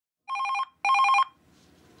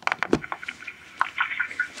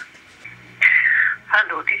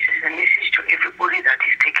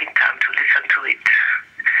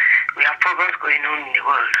on in the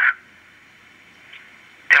world.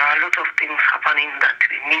 There are a lot of things happening that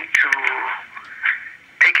we need to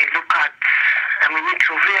take a look at, and we need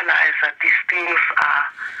to realize that these things are,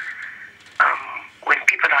 when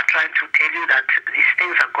people are trying to tell you that these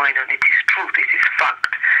things are going on, it is true, this is fact.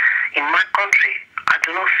 In my country, I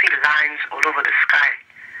do not see lines all over the sky,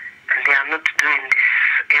 and they are not doing this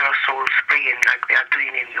aerosol spraying like they are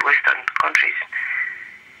doing in the Western countries.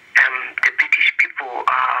 The British people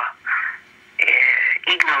are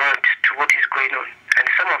ignorant to what is going on, and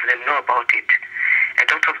some of them know about it. A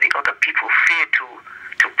lot of the other people fear to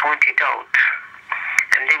point it out.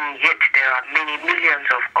 And then yet there are many millions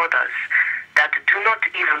of others that do not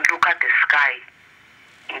even look at the sky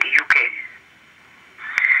in the UK.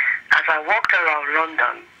 As I walked around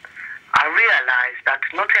London, I realized that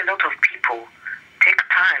not a lot of people take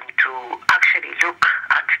time to actually look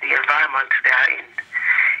at the environment they are in.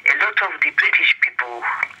 A lot of the British people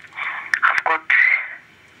have got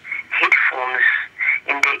headphones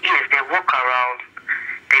in their ears. They walk around,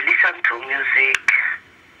 they listen to music,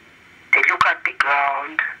 they look at the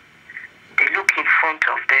ground, they look in front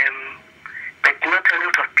of them, but not a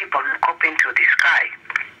lot of people look up into the sky.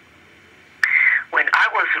 When I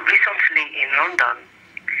was recently in London,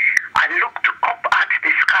 I looked up at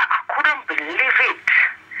the sky. I couldn't believe it.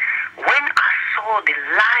 When I saw the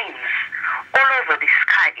lines all over the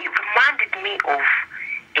sky, it reminded me of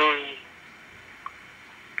a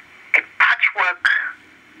patchwork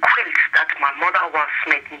quilt that my mother once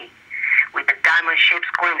made me, with the diamond shapes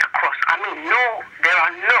going across. I mean,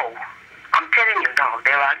 I'm telling you now,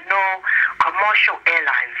 there are no commercial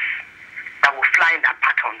airlines that will fly in that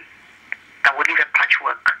pattern, that will leave a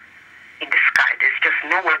patchwork in the sky. There's just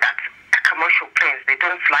no way that commercial planes, they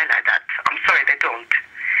don't fly like that. I'm sorry, they don't.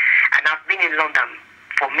 And I've been in London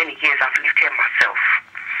for many years. I've lived here myself,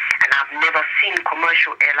 and I've never seen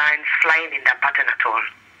commercial airlines flying in that pattern at all.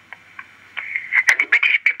 And the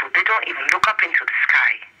British people, they don't even look up into the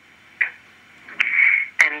sky.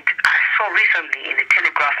 And I saw recently in the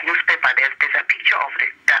Telegraph newspaper, there's a picture of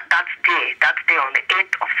that day on the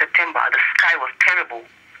 8th of September, the sky was terrible.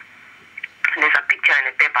 And there's a picture in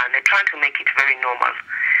the paper, and they're trying to make it very normal.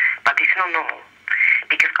 But it's not normal,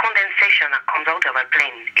 because condensation that comes out of a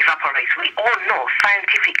plane evaporates. We all know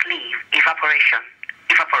scientifically evaporation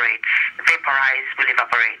evaporates, vaporize will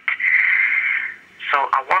evaporate. So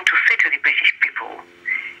I want to say to the British people,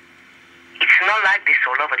 it's not like this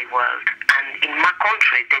all over the world. And in my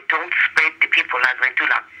country, they don't spread the people like we do,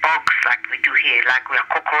 like bugs like we do here, like we are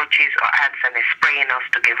cockroaches or ants and they're spraying us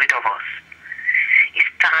to get rid of us. It's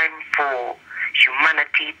time for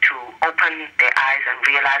humanity to open their eyes and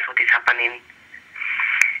realize what is happening.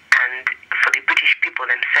 And for the British people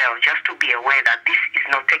themselves, just to be aware that this is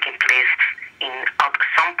not taking place in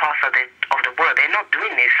some parts of the world. They're not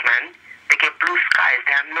doing this, man. They get blue skies.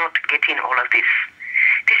 They are not getting all of this.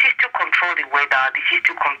 This is to control the weather. This is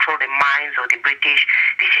to control the minds of the British.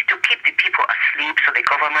 This is to keep the people asleep so the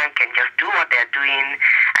government can just do what they're doing.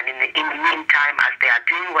 And in the meantime, as they are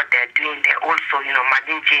doing what they're doing, they're also,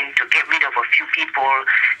 managing to get rid of a few people.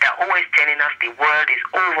 They're always telling us the world is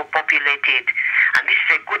overpopulated. And this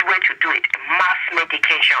is a good way to do it. Mass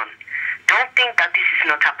medication. Don't think that this is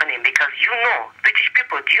not happening, because British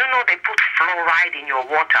people, do you know they put fluoride in your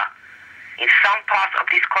water? In some parts of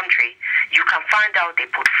this country, you can find out they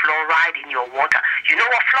put fluoride in your water. You know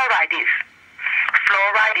what fluoride is?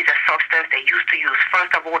 Fluoride is a substance they used to use.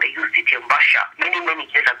 First of all, they used it in Russia many, many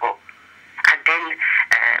years ago. And then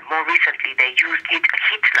more recently, they used it,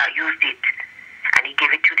 Hitler used it. And he gave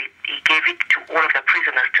it to all of the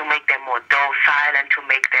prisoners to make them more docile and to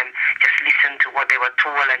make them just listen to what they were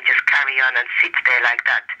told and just carry on and sit there like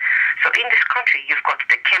that. So in this country, you've got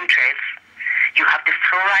the chemtrails, you have the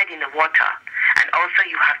fluoride in the water, and also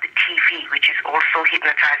you have the TV, which is also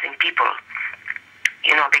hypnotizing people.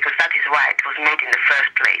 Because that is why it was made in the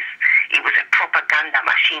first place. It was a propaganda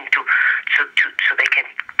machine so they can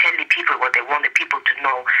tell the people what they want the people to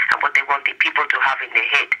know and what they want the people to have in their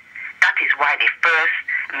head. That is why they first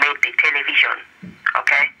made the television,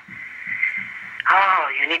 okay? Oh,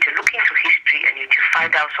 you need to look into history and you need to find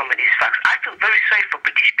out some of these facts. I feel very sorry for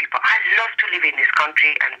British people. I love to live in this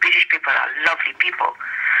country, and British people are lovely people.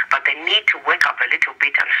 But they need to wake up a little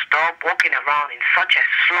bit and stop walking around in such a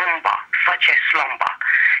slumber.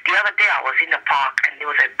 The other day I was in the park and there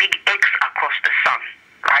was a big X across the sun,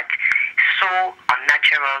 right? So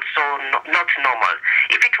unnatural, so not normal.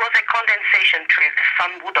 If it was a condensation trace, the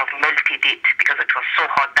sun would have melted it because it was so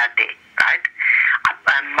hot that day, right?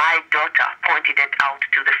 And my daughter pointed it out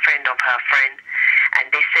to the friend of her friend,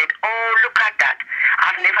 and they said, "Oh, look at that.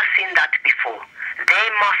 I've never seen that before. They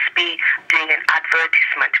must be doing an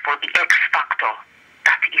advertisement for the X Factor.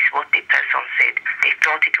 That is what the person said. They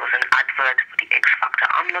thought it was an advert for the X Factor.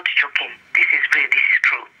 I'm not joking. This is real. This is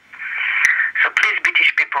true. So please,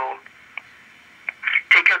 British people,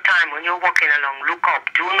 take your time when you're walking along. Look up.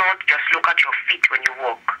 Do not just look at your feet when you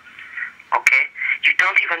walk. Okay? You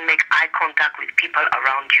don't even make eye contact with people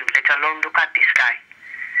around you, let alone look at the sky.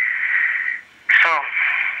 So,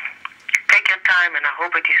 take your time, and I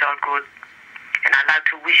hope it is all good. And I'd like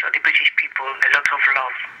to wish all the British people a lot of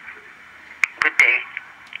love. Good day.